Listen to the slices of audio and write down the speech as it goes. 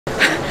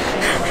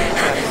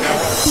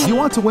Do you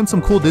want to win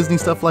some cool Disney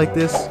stuff like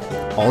this?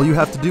 All you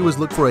have to do is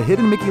look for a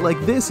hidden Mickey like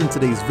this in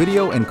today's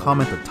video and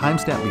comment the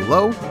timestamp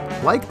below,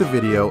 like the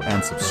video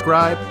and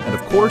subscribe, and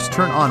of course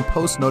turn on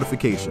post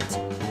notifications.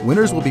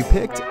 Winners will be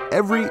picked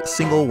every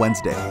single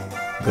Wednesday.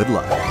 Good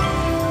luck.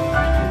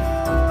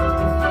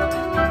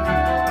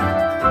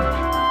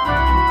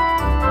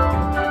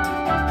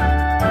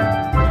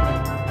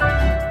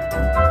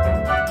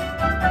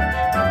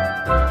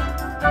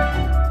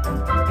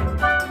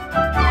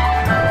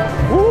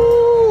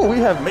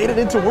 Have made it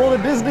into World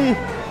of Disney.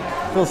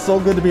 Feels so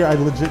good to be here. I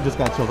legit just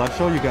got chills. I'd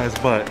show you guys,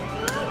 but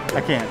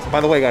I can't.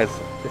 By the way, guys,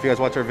 if you guys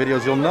watch our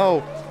videos, you'll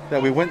know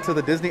that we went to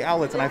the Disney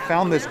outlets and I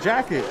found this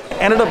jacket.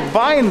 Ended up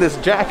buying this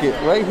jacket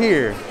right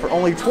here for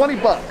only 20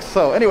 bucks.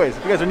 So anyways,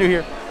 if you guys are new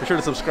here, be sure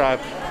to subscribe.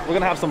 We're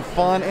gonna have some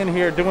fun in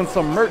here doing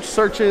some merch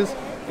searches,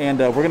 and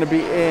we're gonna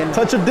be in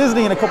Touch of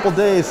Disney in a couple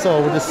days.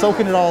 So we're just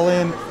soaking it all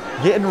in,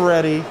 getting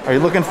ready. Are you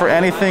looking for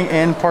anything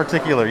in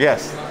particular?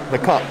 Yes, the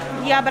cup.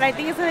 Yeah, but I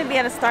think it's going to be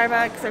at a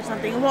Starbucks or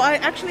something. Well,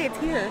 actually, it's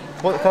here.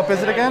 What cup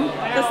is it again?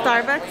 The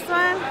Starbucks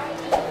one.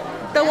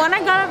 The one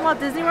I got at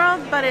Walt Disney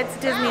World, but it's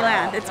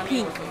Disneyland. It's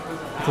pink.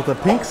 So it's a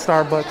pink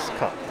Starbucks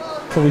cup.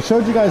 So we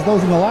showed you guys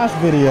those in the last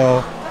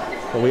video,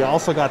 but we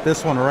also got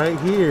this one right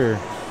here.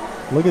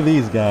 Look at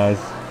these guys.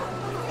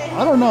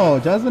 I don't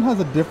know, Jasmine has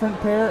a different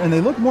pair and they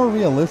look more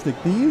realistic.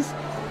 These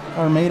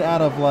are made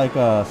out of like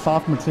a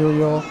soft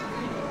material,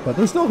 but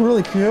they're still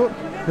really cute.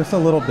 Just a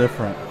little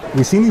different.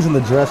 We've seen these in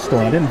the dress store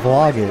and I didn't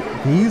vlog it.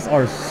 These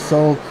are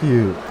so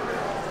cute.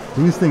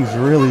 These things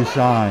really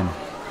shine.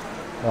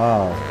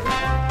 Wow.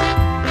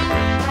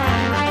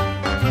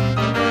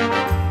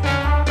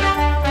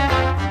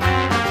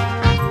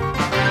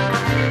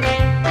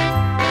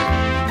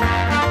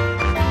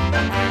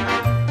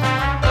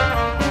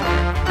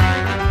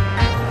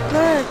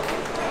 Look,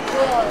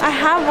 I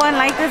have one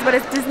like this, but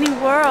it's Disney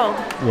World.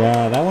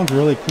 Yeah, that one's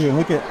really cute.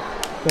 Look at,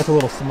 that's a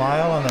little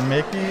smile on the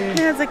Mickey.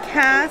 There's a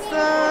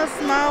castle,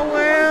 Small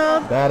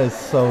World. That is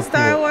so cute.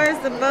 Star Wars,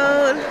 the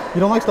boat. You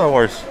don't like Star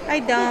Wars?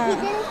 I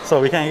don't.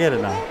 So we can't get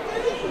it now.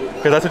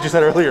 Because that's what you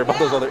said earlier about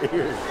those other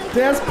ears.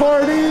 Dance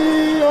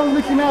party on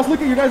Mickey Mouse.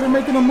 Look at you guys are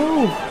making a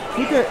move.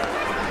 Look at,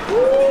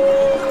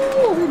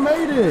 woo, we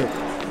made it.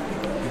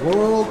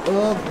 World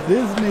of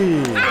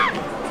Disney.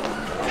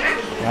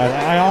 Guys,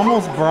 I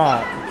almost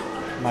brought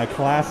my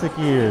classic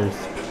ears,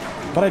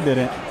 but I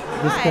didn't.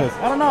 Just because,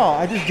 I don't know,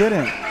 I just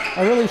didn't.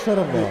 I really should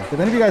have though. If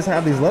any of you guys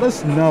have these, let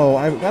us know.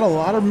 I've got a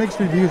lot of mixed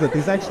reviews that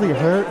these actually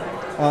hurt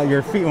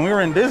your feet. When we were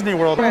in Disney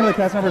World, one of the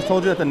cast members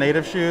told you that the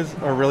native shoes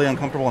are really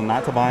uncomfortable and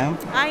not to buy them.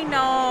 I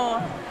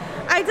know.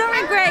 I don't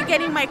regret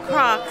getting my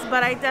Crocs,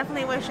 but I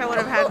definitely wish I would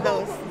have had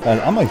those.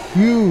 I'm a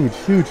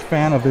huge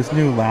fan of this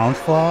new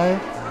Loungefly.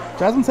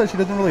 Jasmine said she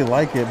doesn't really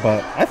like it,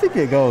 but I think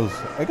it goes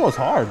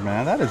hard,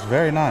 man. That is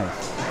very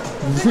nice.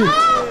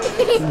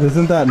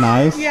 Isn't that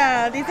nice?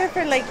 Yeah, these are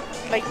for like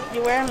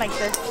you wear them like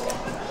this.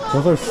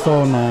 Those are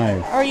so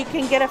nice. Or you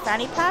can get a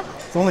fanny pack.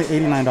 It's only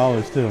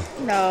 $89 too.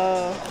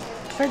 No.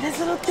 For this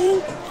little thing,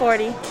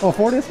 40. Oh,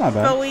 40? It's not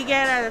bad. But we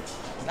get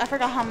I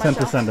forgot how much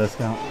 10%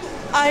 discount.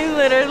 I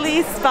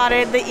literally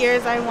spotted the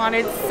ears I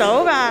wanted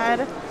so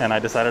bad. And I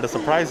decided to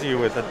surprise you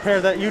with a pair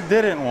that you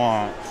didn't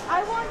want.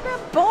 I want them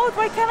both.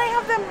 Why can't I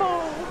have them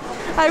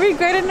both? I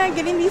regretted not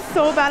getting these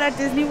so bad at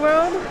Disney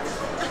World.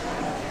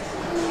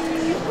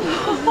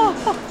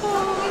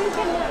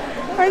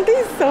 Aren't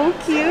they so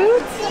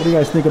cute? What do you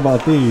guys think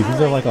about these?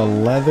 These are like a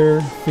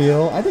leather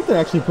feel. I think they're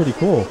actually pretty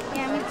cool.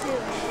 Yeah, me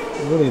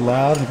too. Really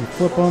loud, and if you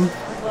flip them.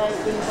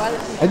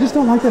 I just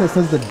don't like that it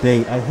says the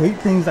date. I hate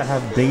things that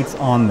have dates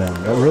on them.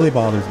 That really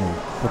bothers me.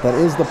 But that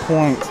is the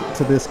point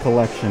to this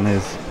collection,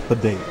 is the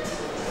date.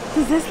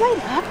 Does this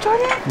light up,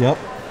 Jordan? Yep.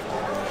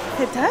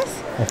 It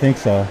does? I think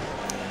so.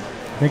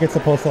 I think it's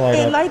supposed to light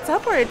up. It lights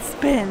up or it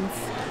spins?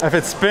 If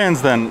it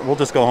spins, then we'll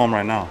just go home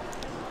right now.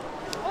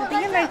 I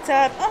think it lights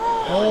up.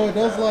 Oh, it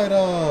does light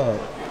up.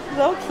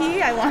 Low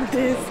key, I want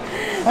this.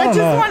 I just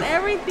know. want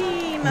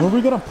everything. Where are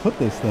we gonna put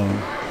this thing?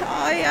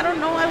 I don't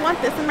know. I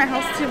want this in my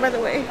house too, by the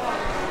way. Isn't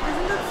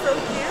that so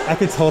cute? I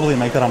could totally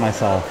make that on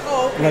myself.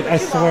 Oh, okay. Like, I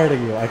swear to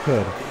you, I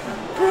could.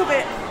 Prove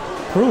it.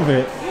 Prove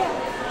it?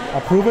 Yeah.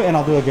 I'll prove it and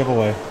I'll do a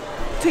giveaway.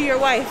 To your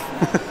wife.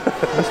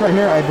 This right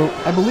here,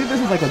 I believe this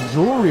is like a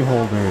jewelry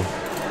holder.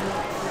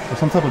 Or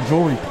some type of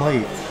jewelry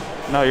plate.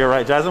 No, you're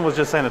right. Jasmine was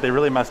just saying that they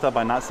really messed up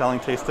by not selling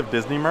Taste of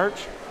Disney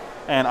merch.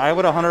 And I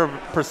would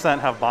 100%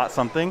 have bought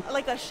something.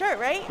 Like a shirt,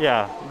 right?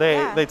 Yeah,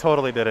 they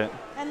totally didn't.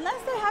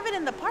 Unless they have it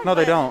in the park. No,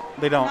 they don't.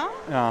 They don't. No?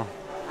 No.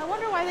 I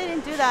wonder why they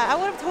didn't do that. I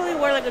would have totally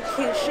wore like a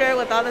cute shirt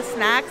with all the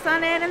snacks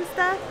on it and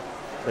stuff.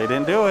 They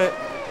didn't do it.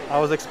 I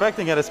was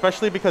expecting it,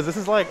 especially because this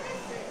is like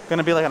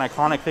gonna be like an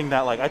iconic thing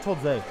that, like, I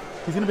told Zay,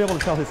 he's gonna be able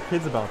to tell his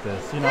kids about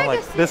this. You know,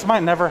 like, this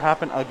might never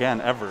happen again,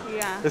 ever.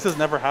 Yeah. This has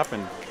never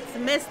happened. It's a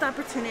missed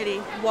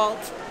opportunity,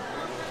 Walt.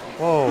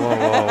 Whoa, whoa,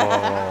 whoa, whoa,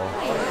 whoa.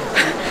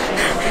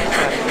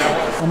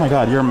 Oh my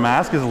God, your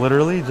mask is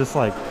literally just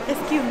like...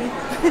 Excuse me.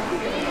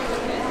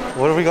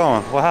 Where are we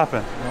going? What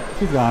happened?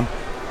 She's gone.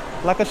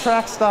 Like a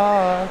track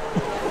star.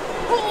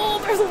 Oh,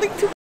 there's only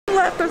two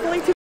left. There's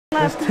only two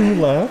There's 2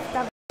 left.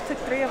 That took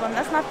 3 of them.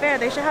 That's not fair.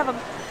 They should have a.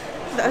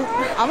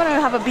 I'm gonna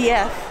have a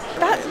BF.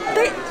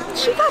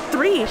 She got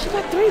 3. She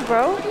got 3,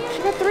 bro.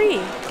 She got 3,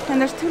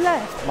 and there's 2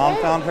 left. Mom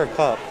found her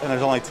cup, and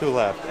there's only 2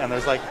 left, and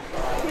there's like.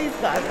 Please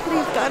God,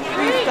 please God,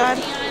 please God.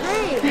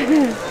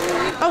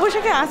 I wish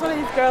I could ask one of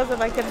these girls if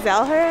I could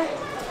sell her.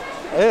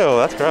 Ew,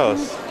 that's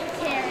gross.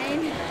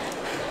 Karen.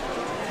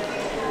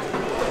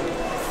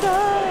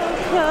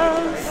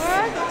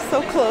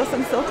 So close.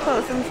 I'm so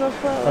close. I'm so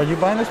close. Are you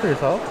buying this for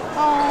yourself?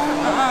 Oh.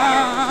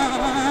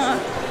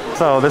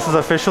 So this is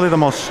officially the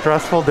most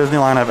stressful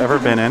Disneyland I've ever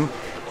been in.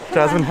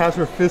 Jasmine has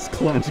her fist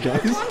clenched, guys.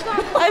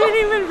 I didn't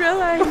even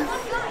realize.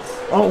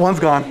 Oh, one's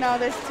gone. No,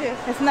 there's 2.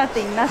 It's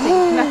nothing,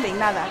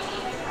 nada.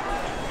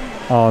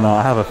 Oh no,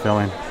 I have a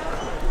feeling.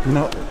 You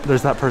know,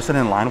 there's that person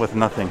in line with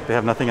nothing. They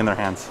have nothing in their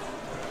hands.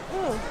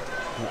 Ooh.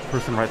 That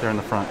person right there in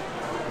the front.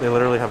 They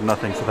literally have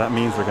nothing, so that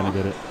means they're gonna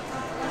get it.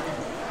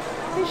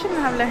 They shouldn't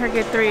have let her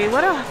get 3.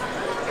 What a...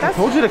 I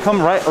told you to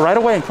come right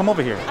away and come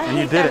over here, and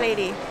you did it.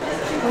 Lady.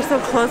 We're so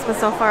close but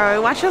so far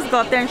away. Watch us go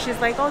up there and she's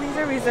like, oh, these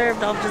are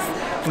reserved. I'll just...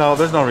 No,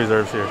 there's no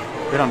reserves here.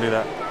 They don't do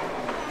that.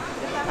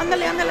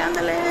 Andale, andale,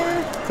 andale.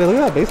 Say, look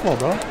at that baseball,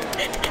 bro.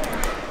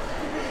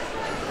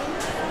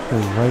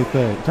 It's right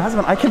there.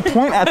 Jasmine, I can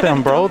point at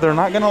them, bro. They're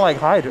not gonna like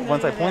hide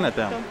once I point at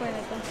them. Don't point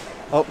at them.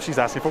 Oh, she's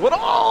asking for what?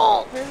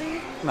 Oh!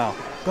 Really? No.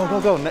 Go.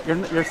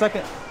 You're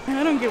second.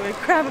 I don't give a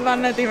crap about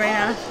nothing right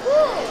now.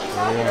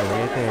 Yeah,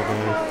 right there,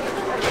 baby.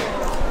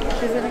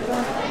 She's gonna go.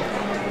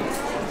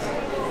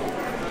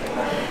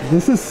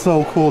 This is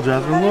so cool,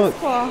 Jasmine. That Look. is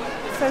cool.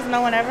 It says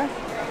no one ever.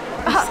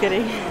 I'm just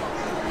kidding.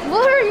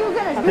 What are you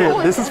gonna do?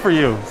 Here, this is for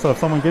you. So if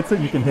someone gets it,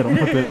 you can hit them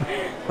with it.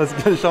 Let's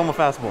show them a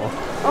fastball.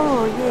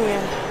 Oh,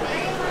 yeah.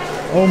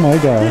 Oh my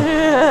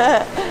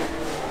god.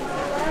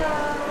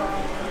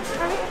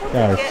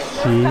 Yeah,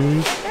 she.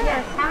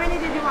 Yes. How many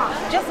did you want?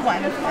 Just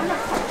one.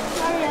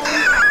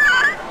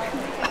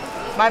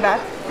 My bad.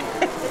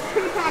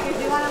 Prepackaged.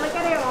 Do you want to look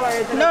at it or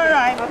is it? No,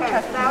 I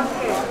Okay, sounds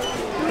good.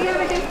 Do we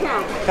have a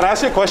discount? Can I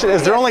ask you a question?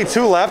 Is there only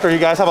 2 left, or you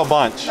guys have a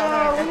bunch? So we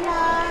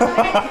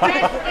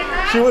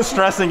have. She was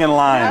stressing in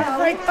line.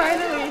 Like,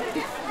 finally.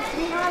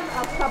 We have a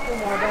couple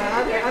more,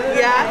 but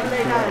Yeah.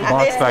 The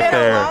box It's back been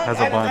a there long- has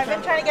a bunch. I've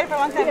been trying to get it for a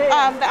long time.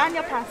 The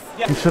annual pass.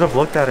 You should have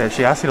looked at it.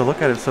 She asked you to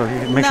look at it, so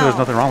you make sure there's No.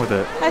 nothing wrong with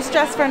it. I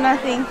stress for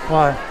nothing.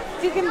 Why?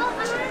 You can.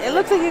 It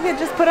looks like you could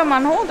just put them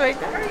on hold right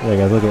there. Yeah,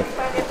 guys, look at.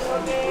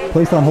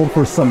 Placed on hold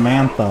for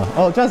Samantha.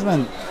 Oh,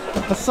 Jasmine,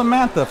 that's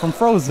Samantha from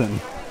Frozen.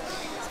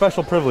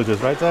 Special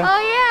privileges, right, Zay? Oh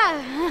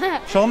yeah.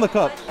 Show them the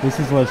cup. This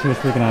is what she was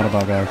freaking out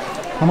about, guys.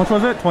 How much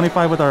was it?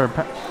 25 with our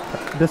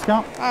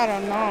discount? I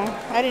don't know.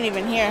 I didn't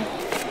even hear.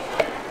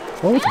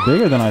 Oh, it's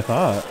bigger than I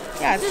thought.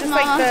 Yeah, it's This is just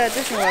like Mama. the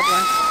Disney World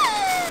one.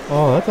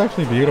 Oh, that's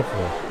actually beautiful.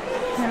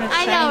 And it's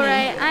I know, shiny.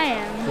 right? I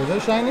am. Is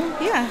it shiny?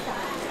 Yeah.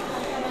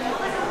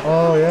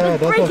 Oh, yeah, it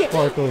does Break look it.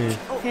 sparkly.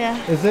 Yeah.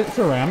 Is it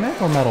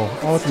ceramic or metal?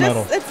 Oh, it's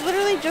metal. It's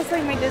literally just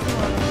like my Disney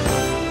World.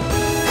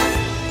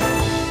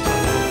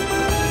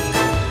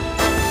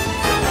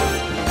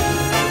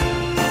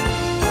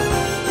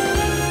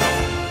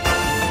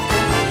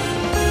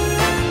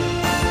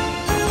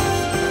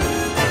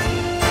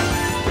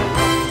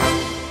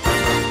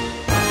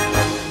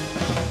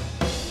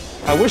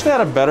 I wish they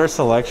had a better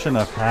selection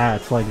of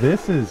hats. Like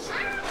this is,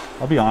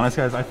 I'll be honest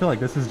guys, I feel like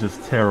this is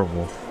just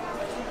terrible.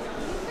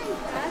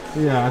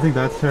 Yeah, I think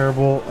that's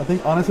terrible. I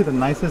think honestly the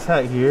nicest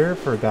hat here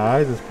for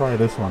guys is probably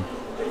this one.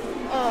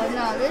 Oh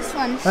no, this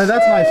one's. And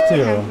that's nice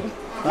too.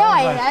 No,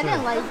 I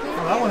didn't like it.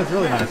 Oh, that one is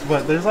really nice,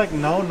 but there's like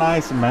no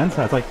nice men's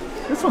hats. Like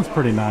this one's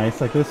pretty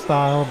nice, like this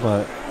style,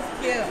 but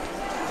Cute.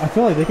 I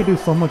feel like they could do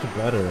so much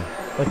better.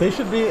 Like they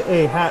should be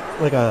a hat,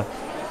 like a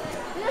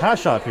hat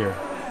shop here.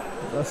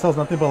 That sells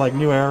nothing but like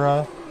New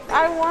Era.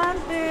 I want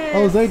this.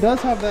 Oh, Zay does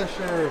have that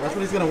shirt. That's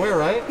what he's gonna wear,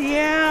 right?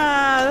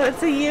 Yeah,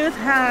 it's a youth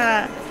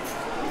hat.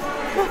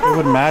 It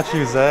would match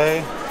you,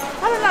 Zay. I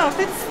don't know if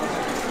it's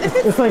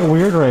It's like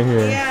weird right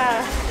here.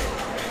 yeah.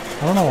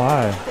 I don't know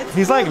why. It's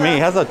He's like cool, me. He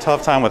though. has a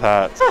tough time with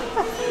hats.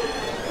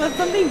 That's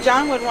something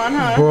John would want,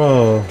 huh?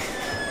 Bro,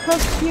 How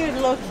cute,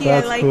 low key.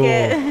 that's I like cool.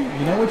 it.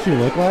 You know what you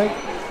look like?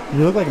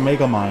 You look like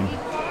Megamind.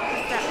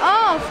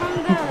 Oh, from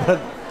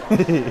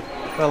the.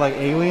 That like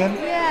alien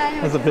Yeah, I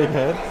know. has a big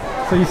head.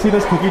 So you see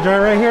this cookie jar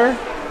right here?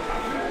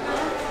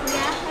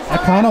 Yeah. I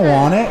kind of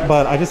want it,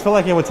 but I just feel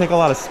like it would take a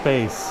lot of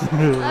space.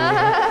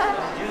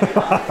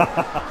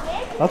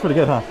 That's pretty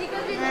good, huh?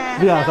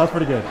 Yeah, that's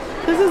pretty good.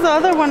 This is the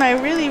other one I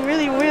really,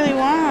 really, really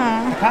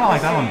want. I kind of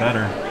like that one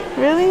better.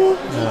 Really? I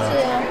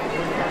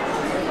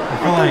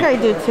feel I think like I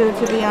do too,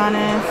 to be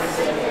honest.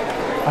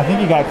 I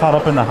think you got caught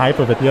up in the hype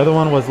of it. The other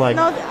one was like,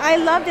 No, I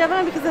love the other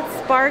one because it's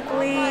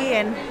sparkly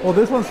and well,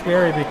 this one's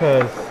scary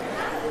because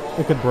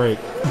it could break.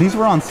 These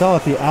were on sale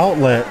at the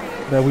outlet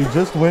that we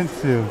just went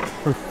to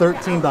for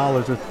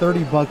 $13 or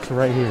 30 bucks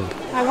right here.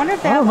 I wonder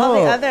if they I have don't all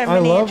know. the other I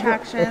mini love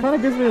attractions. it kind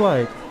of gives me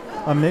like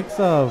a mix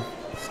of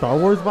Star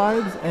Wars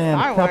vibes and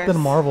Star Captain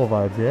Wars. Marvel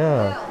vibes.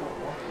 Yeah,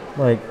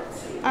 like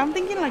I'm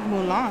thinking like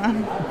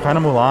Mulan. kind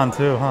of Mulan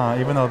too, huh?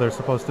 Even though they're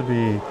supposed to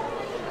be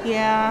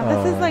Yeah,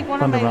 this is like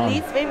one of my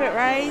least favorite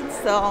rides,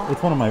 so.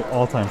 It's one of my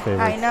all-time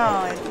favorites. I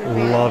know. It's your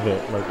favorite. Love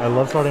it. Like, I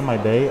love starting my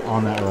day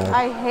on that ride.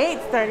 I hate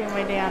starting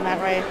my day on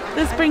that ride.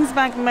 This brings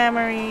back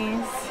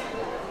memories.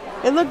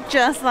 It looked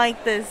just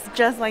like this,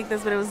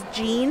 but it was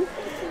Jean,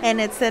 and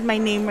it said my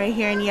name right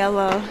here in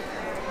yellow.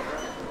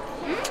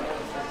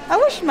 I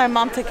wish my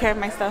mom took care of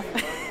my stuff.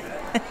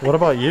 What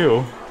about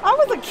you? I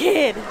was a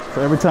kid.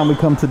 So every time we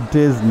come to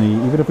Disney,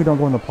 even if we don't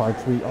go in the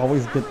parks, we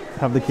always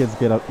have the kids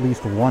get at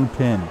least one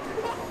pin.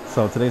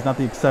 So today's not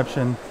the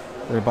exception.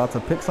 They're about to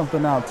pick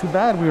something out. Too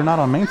bad we were not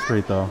on Main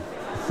Street though.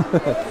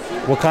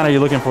 What kind are you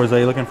looking for? Is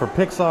you looking for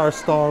Pixar,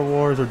 Star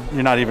Wars, or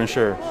you're not even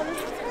sure? Oh,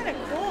 this is kind of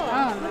cool.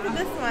 Look at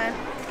this one.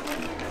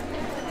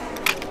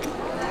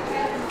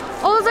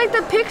 Oh, it's like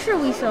the picture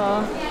we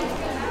saw. Is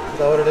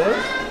that what it is?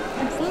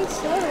 I think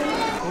so.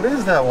 What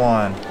is that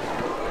one?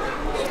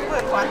 She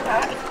would want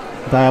that.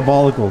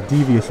 Diabolical,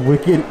 devious,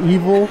 wicked,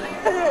 evil,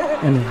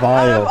 and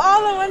vile. Out of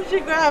all the ones she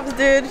grabs,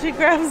 dude, she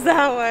grabs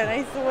that one,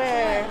 I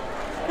swear.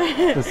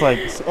 It's like,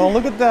 oh,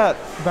 look at that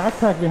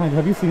backpack behind you.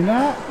 Have you seen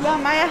that? Yeah,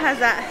 Maya has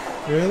that.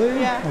 Really?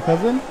 Yeah. My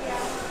cousin?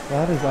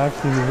 That is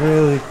actually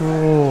really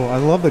cool. I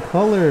love the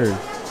colors.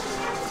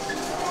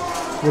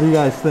 What do you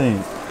guys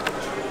think?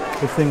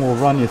 This thing will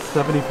run you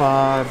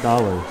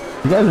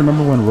 $75. You guys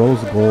remember when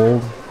Rose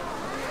Gold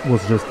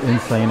was just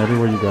insane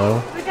everywhere you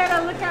go? We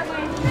gotta look at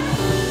my...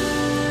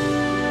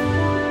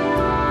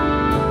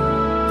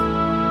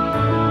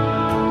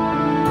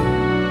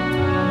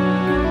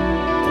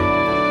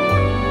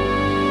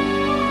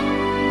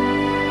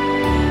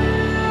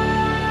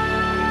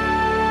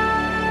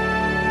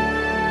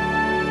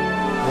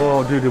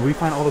 Whoa, dude, did we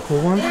find all the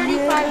cool ones?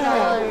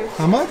 $35.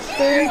 How much?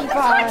 $35.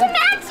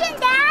 Mansion,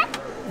 Dad.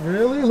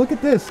 Really? Look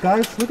at this,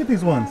 guys. Look at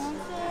these ones.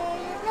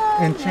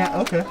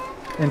 Okay.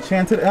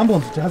 Enchanted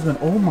emblems. Jasmine,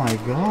 oh my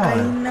god.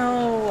 I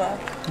know.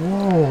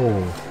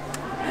 Whoa.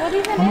 What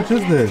even How much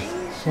is this?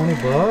 20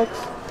 bucks?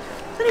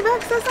 20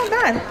 bucks, that's not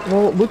bad.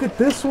 Well, look at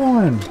this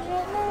one.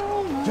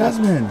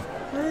 Jasmine.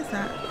 What is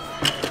that?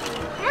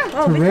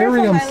 Oh, be careful,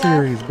 Terrarium my love.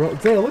 series, bro.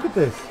 Zaya, look at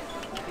this.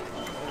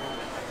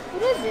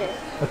 What is it?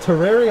 A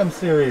terrarium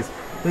series.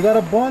 They got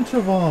a bunch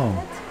of them.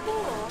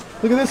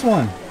 Look at this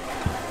one.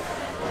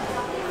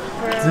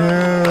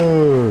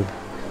 Dude.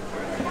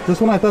 This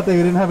one I thought they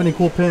didn't have any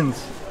cool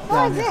pins.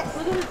 What is it? Look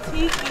at the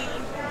tiki.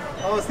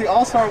 Oh, it's the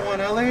All-Star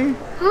one, Ellie.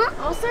 Huh?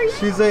 Oh, sorry.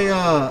 She's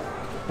a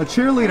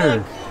cheerleader.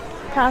 Look,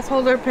 pass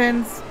holder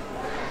pins.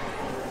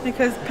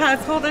 Because pass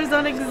holders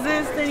don't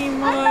exist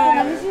anymore.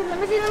 Let me see.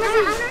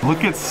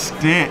 Look at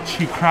Stitch.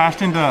 He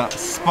crashed into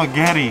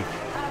spaghetti.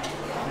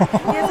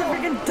 He has a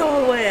freaking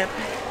Dole Whip.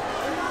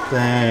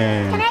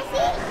 Dang. Can I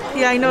see?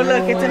 Yeah, I know.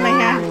 Look, it's in my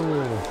hand.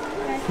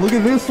 Look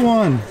at this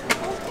one.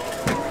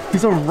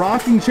 He's a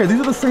rocking chair.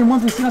 These are the same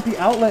ones we've seen at the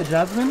outlet,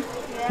 Jasmine.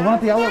 The one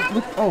at the outlet.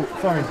 Look. Oh,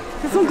 sorry.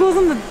 This one glows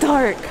in the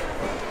dark.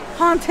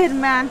 Haunted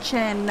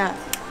Mansion.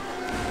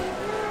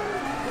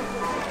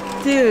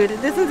 Dude,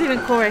 this one's even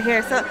cool right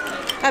here. So,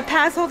 a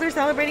pass holder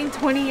celebrating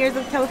 20 years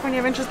of California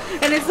Adventures,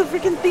 and it's the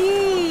freaking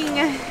thing.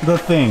 The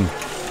thing.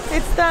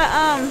 It's the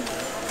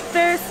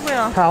Ferris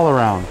wheel. Pal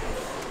around.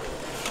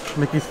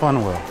 Mickey's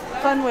Fun Wheel.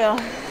 Fun wheel.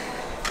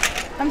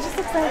 I'm just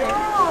excited.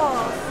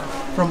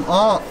 From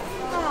up.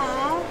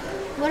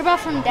 What about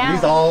from down?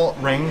 These all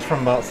range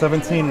from about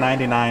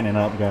 $17.99 and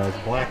up, guys.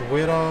 Black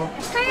Widow.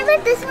 Can I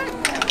let this one?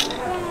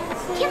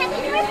 Can I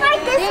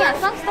fight this one?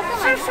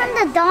 From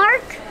the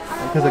dark?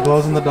 Because it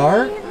glows in the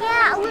dark?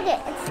 Yeah, look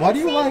at it. Why do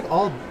you like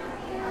all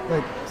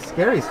like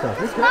scary stuff?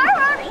 It's good.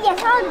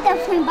 Yes, I'll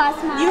definitely buy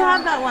some. You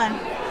have that one.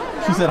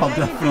 She said I'll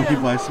definitely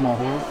buy small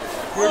holes.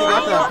 Where do you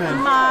got that pin?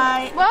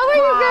 My Why were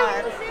you God.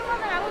 grabbing the same one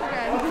that I was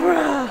grabbing?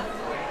 Bruh.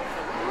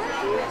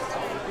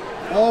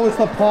 Oh, it's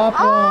the pop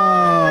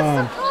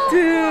one.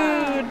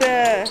 Dude.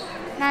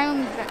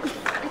 Naomi's back.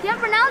 I can't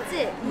pronounce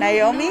it.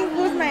 Naomi?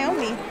 Who's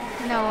Naomi?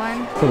 No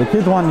one. So the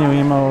kids want new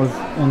emos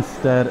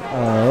instead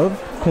of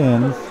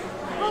pins.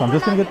 So I'm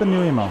just gonna get the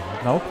new emo.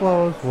 No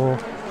clothes.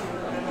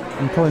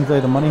 I'm telling Zay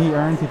the money he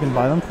earns, he can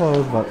buy them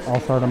clothes, but I'll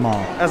start them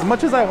off. As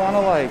much as I want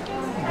to like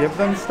give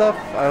them stuff,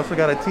 I also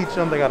gotta teach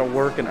them they gotta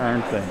work and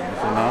earn things.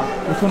 You know.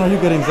 Which one are you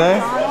getting,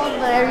 Zay?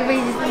 But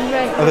everybody's just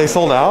right. Are they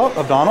sold out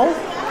of Donald?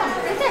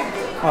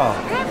 Oh.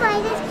 Can I buy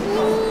this,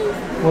 please?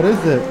 What is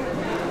it?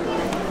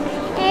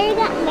 Harry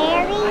got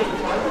married.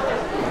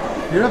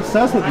 You're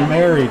obsessed with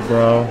Married,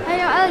 bro. I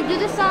know. I do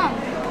the song.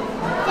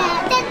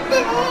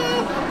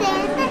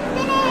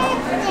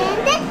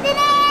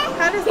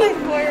 How does my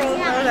 4-year-old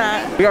know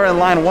that? We are in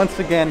line once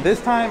again. This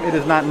time it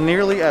is not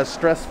nearly as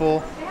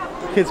stressful.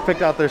 Kids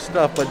picked out their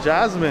stuff, but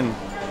Jasmine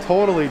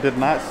totally did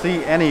not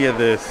see any of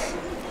this.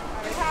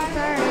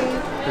 Sorry.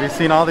 Have you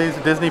seen all these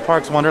Disney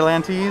Parks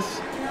Wonderland tees?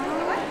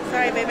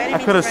 Sorry, babe. I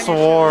could have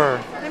swore.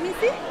 Let me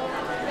see.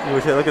 You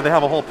would say, look, they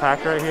have a whole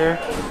pack right here.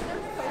 Oh,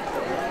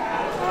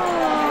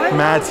 I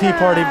Mad love Tea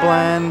Party that.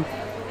 blend.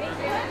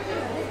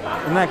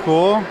 Isn't that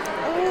cool?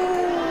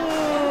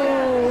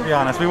 Ooh. To be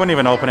honest, we wouldn't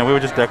even open it. We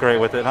would just decorate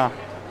with it, huh?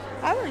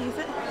 I will use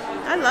it.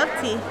 I I love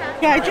tea.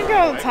 Yeah, I drink it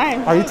all the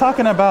time. Are you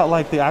talking about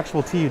like the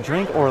actual tea you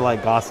drink or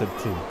like gossip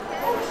tea?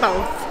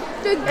 Both.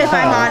 If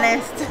I'm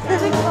honest.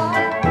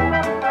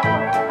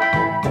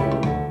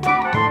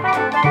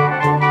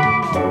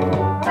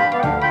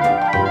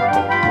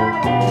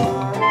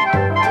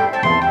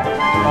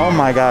 Oh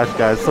my gosh,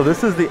 guys. So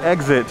this is the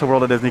exit to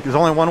World of Disney. There's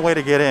only one way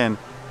to get in.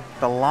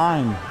 The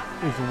line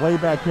is way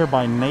back here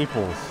by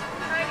Naples.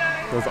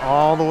 Goes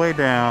all the way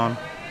down.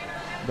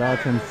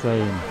 That's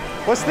insane.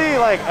 What's the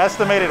like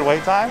estimated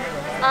wait time?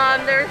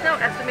 There's no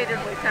estimated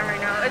wait time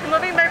right now. It's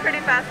moving by pretty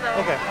fast though.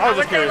 Okay, I was just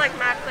would say curious. like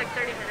max like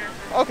 30 minutes.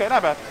 Okay,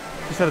 not bad.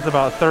 She said it's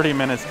about 30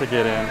 minutes to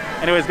get in.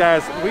 Anyways,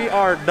 guys, we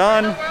are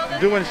done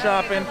doing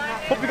shopping.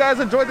 Hope you guys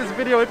enjoyed this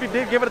video. If you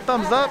did, give it a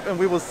thumbs up, and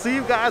we will see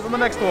you guys on the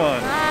next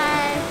one.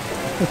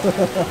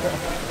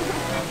 Bye.